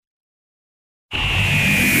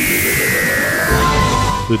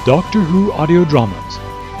the Doctor Who audio dramas.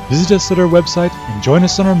 Visit us at our website and join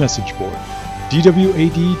us on our message board,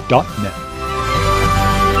 dwad.net.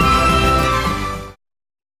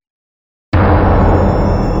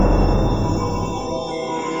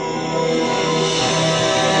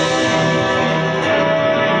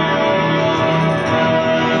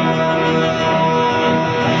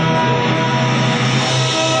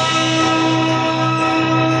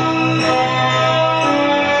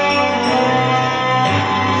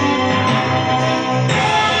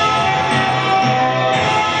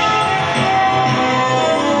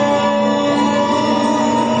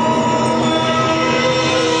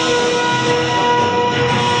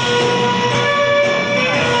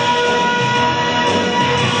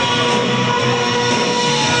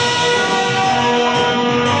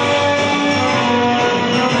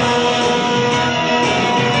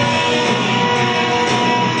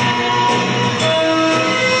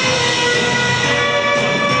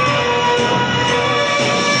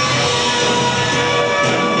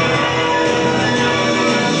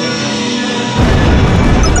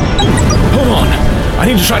 I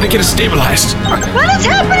need to try to get it stabilized. What is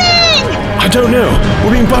happening? I don't know.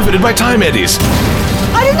 We're being buffeted by time eddies.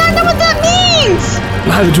 I do not know what that means.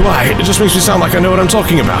 Neither do I. It just makes me sound like I know what I'm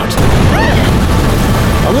talking about.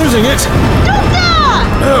 I'm losing it. Doctor!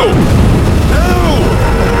 No! No!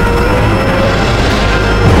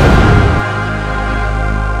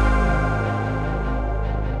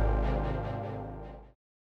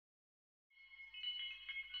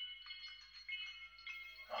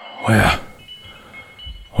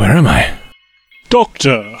 Where am I?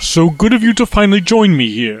 Doctor, so good of you to finally join me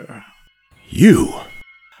here. You?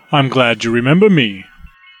 I'm glad you remember me.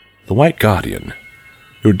 The White Guardian.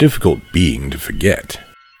 You're a difficult being to forget.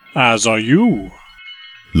 As are you.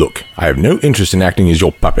 Look, I have no interest in acting as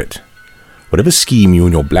your puppet. Whatever scheme you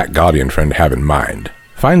and your Black Guardian friend have in mind,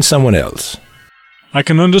 find someone else. I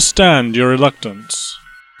can understand your reluctance.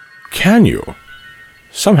 Can you?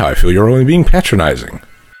 Somehow I feel you're only being patronizing.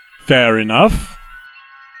 Fair enough.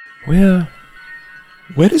 Where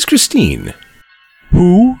is Christine?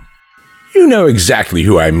 Who? You know exactly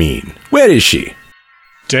who I mean. Where is she?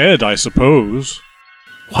 Dead, I suppose.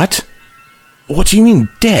 What? What do you mean,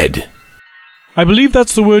 dead? I believe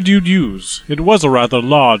that's the word you'd use. It was a rather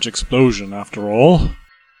large explosion, after all.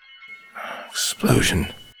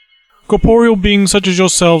 Explosion? Corporeal beings such as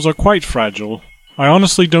yourselves are quite fragile. I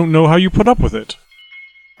honestly don't know how you put up with it.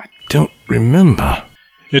 I don't remember.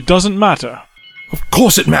 It doesn't matter. Of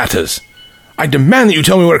course it matters. I demand that you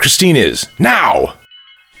tell me where Christine is. Now!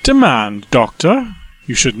 Demand, Doctor.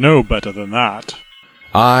 You should know better than that.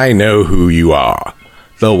 I know who you are.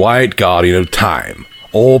 The White Guardian of Time.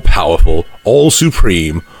 All-powerful,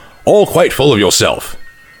 all-supreme, all quite full of yourself.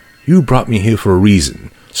 You brought me here for a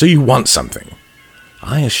reason, so you want something.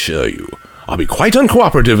 I assure you, I'll be quite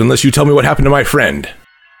uncooperative unless you tell me what happened to my friend.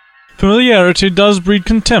 Familiarity does breed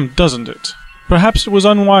contempt, doesn't it? Perhaps it was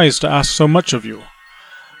unwise to ask so much of you.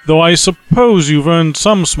 Though I suppose you've earned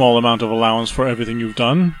some small amount of allowance for everything you've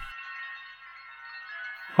done.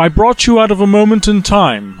 I brought you out of a moment in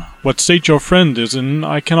time. What state your friend is in,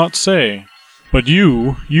 I cannot say. But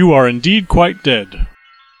you are indeed quite dead.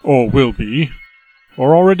 Or will be.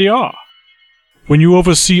 Or already are. When you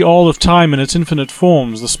oversee all of time in its infinite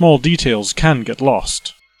forms, the small details can get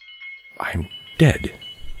lost. I'm dead.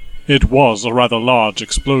 It was a rather large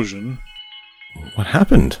explosion. What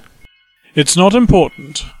happened? It's not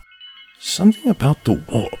important. Something about the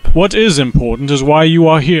warp. What is important is why you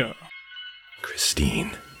are here.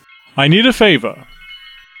 Christine. I need a favor.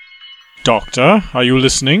 Doctor, are you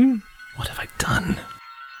listening? What have I done?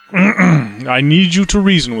 I need you to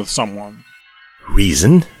reason with someone.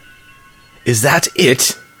 Reason? Is that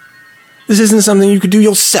it? This isn't something you could do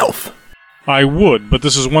yourself. I would, but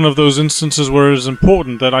this is one of those instances where it is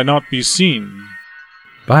important that I not be seen.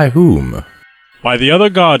 By whom? By the other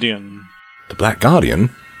Guardian. The Black Guardian?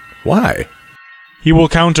 Why? He will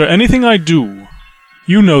counter anything I do.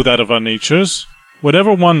 You know that of our natures.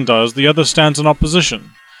 Whatever one does, the other stands in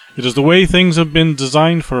opposition. It is the way things have been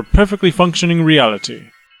designed for a perfectly functioning reality.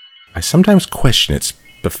 I sometimes question its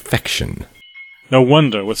perfection. No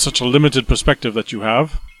wonder, with such a limited perspective that you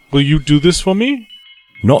have. Will you do this for me?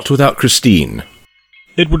 Not without Christine.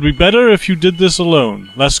 It would be better if you did this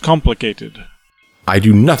alone, less complicated. I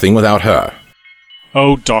do nothing without her.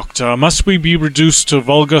 Oh, Doctor, must we be reduced to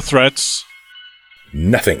vulgar threats?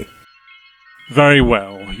 Nothing. Very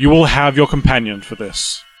well. You will have your companion for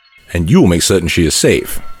this. And you will make certain she is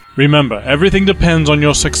safe. Remember, everything depends on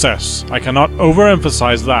your success. I cannot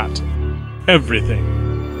overemphasize that.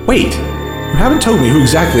 Everything. Wait! You haven't told me who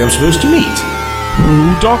exactly I'm supposed to meet.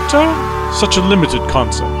 Who, Doctor? Such a limited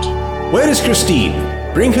concept. Where is Christine?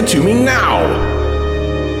 Bring her to me now!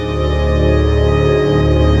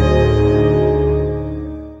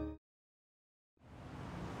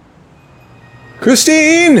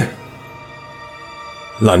 Christine!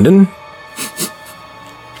 London.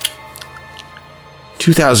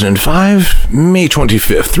 2005, May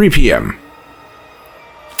 25th, 3 p.m.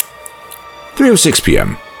 3:06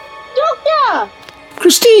 p.m. Doctor!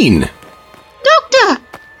 Christine! Doctor!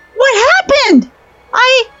 What happened?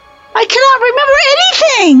 I cannot remember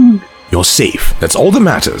anything! You're safe. That's all that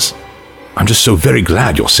matters. I'm just so very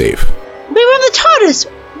glad you're safe. We were in the TARDIS,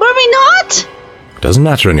 were we not? Doesn't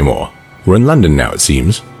matter anymore. We're in London now, it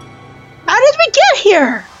seems. How did we get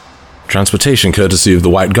here? Transportation courtesy of the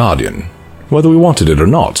White Guardian, whether we wanted it or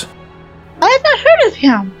not. I have not heard of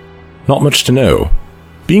him. Not much to know.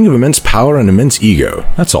 Being of immense power and immense ego,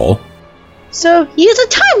 that's all. So he is a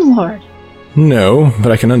Time Lord. No,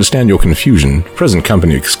 but I can understand your confusion, present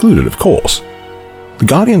company excluded, of course. The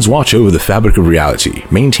Guardians watch over the fabric of reality,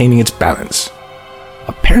 maintaining its balance.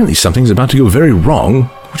 Apparently something's about to go very wrong,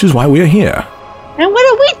 which is why we are here. And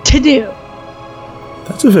what are we to do?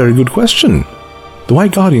 That's a very good question. The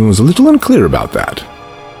White Guardian was a little unclear about that.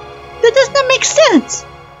 That does not make sense.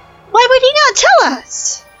 Why would he not tell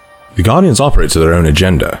us? The Guardians operate to their own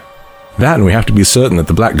agenda. That, and we have to be certain that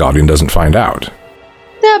the Black Guardian doesn't find out.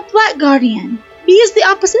 The Black Guardian. He is the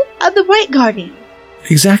opposite of the White Guardian.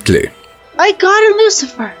 Exactly. Like God and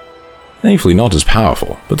Lucifer. Thankfully not as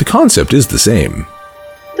powerful, but the concept is the same.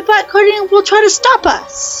 The Black Guardian will try to stop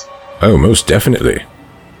us. Oh, most definitely.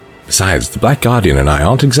 Besides, the Black Guardian and I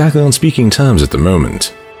aren't exactly on speaking terms at the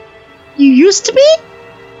moment. You used to be?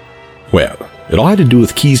 Well, it all had to do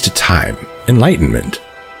with keys to time, enlightenment.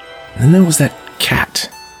 And then there was that cat.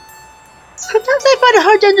 Sometimes I find it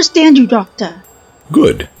hard to understand you, Doctor.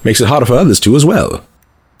 Good. Makes it harder for others too as well.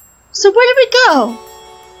 So where did we go?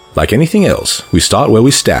 Like anything else, we start where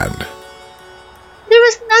we stand. There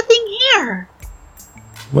is nothing here.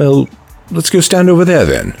 Well, let's go stand over there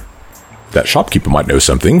then. That shopkeeper might know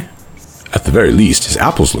something. At the very least, his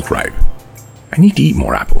apples look ripe. I need to eat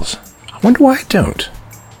more apples. I wonder why I don't.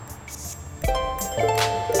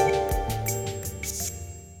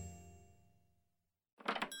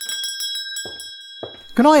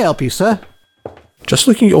 Can I help you, sir? Just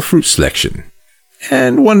looking at your fruit selection.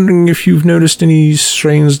 And wondering if you've noticed any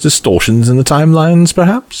strange distortions in the timelines,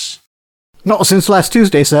 perhaps? Not since last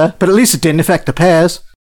Tuesday, sir, but at least it didn't affect the pears.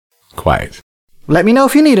 Quite. Let me know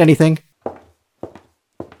if you need anything.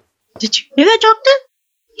 Did you hear that, Doctor?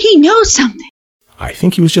 He knows something. I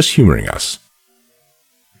think he was just humoring us.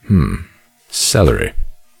 Celery.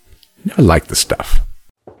 Never liked the stuff.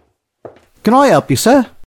 Can I help you, sir?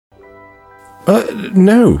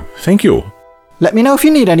 No, thank you. Let me know if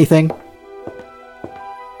you need anything.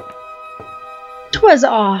 'Twas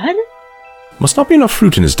odd. Must not be enough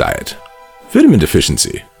fruit in his diet. Vitamin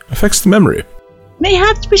deficiency. Affects the memory.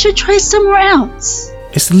 Mayhaps we should try somewhere else.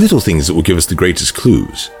 It's the little things that will give us the greatest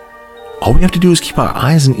clues. All we have to do is keep our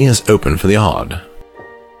eyes and ears open for the odd.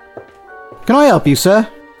 Can I help you, sir?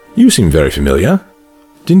 You seem very familiar.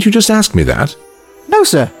 Didn't you just ask me that? No,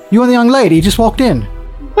 sir. You and the young lady just walked in.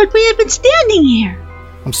 But we have been standing here.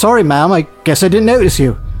 I'm sorry, ma'am. I guess I didn't notice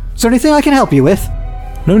you. Is there anything I can help you with?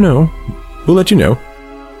 No. We'll let you know.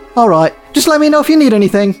 All right. Just let me know if you need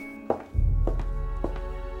anything.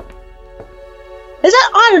 Is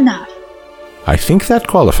that odd enough? I think that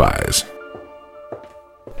qualifies.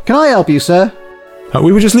 Can I help you, sir?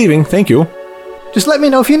 We were just leaving, thank you. Just let me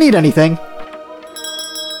know if you need anything.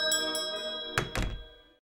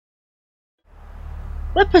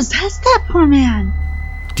 What possessed that poor man?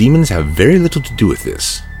 Demons have very little to do with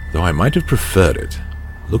this, though I might have preferred it.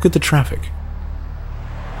 Look at the traffic.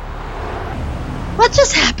 What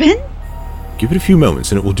just happened? Give it a few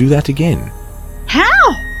moments and it will do that again. How?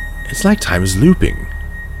 It's like time is looping.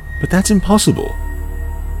 But that's impossible.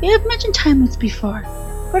 You have mentioned time loops before,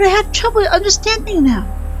 but I have trouble understanding them.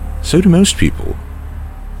 So do most people.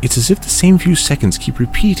 It's as if the same few seconds keep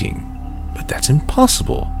repeating. But that's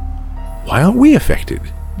impossible. Why aren't we affected?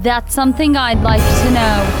 That's something I'd like to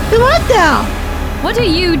know. What now? What are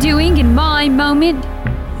you doing in my moment?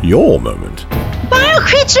 Your moment. Bio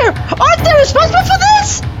creature! Aren't they responsible for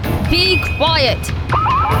this? Be quiet.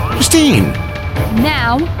 Christine!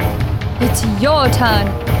 Now, it's your turn.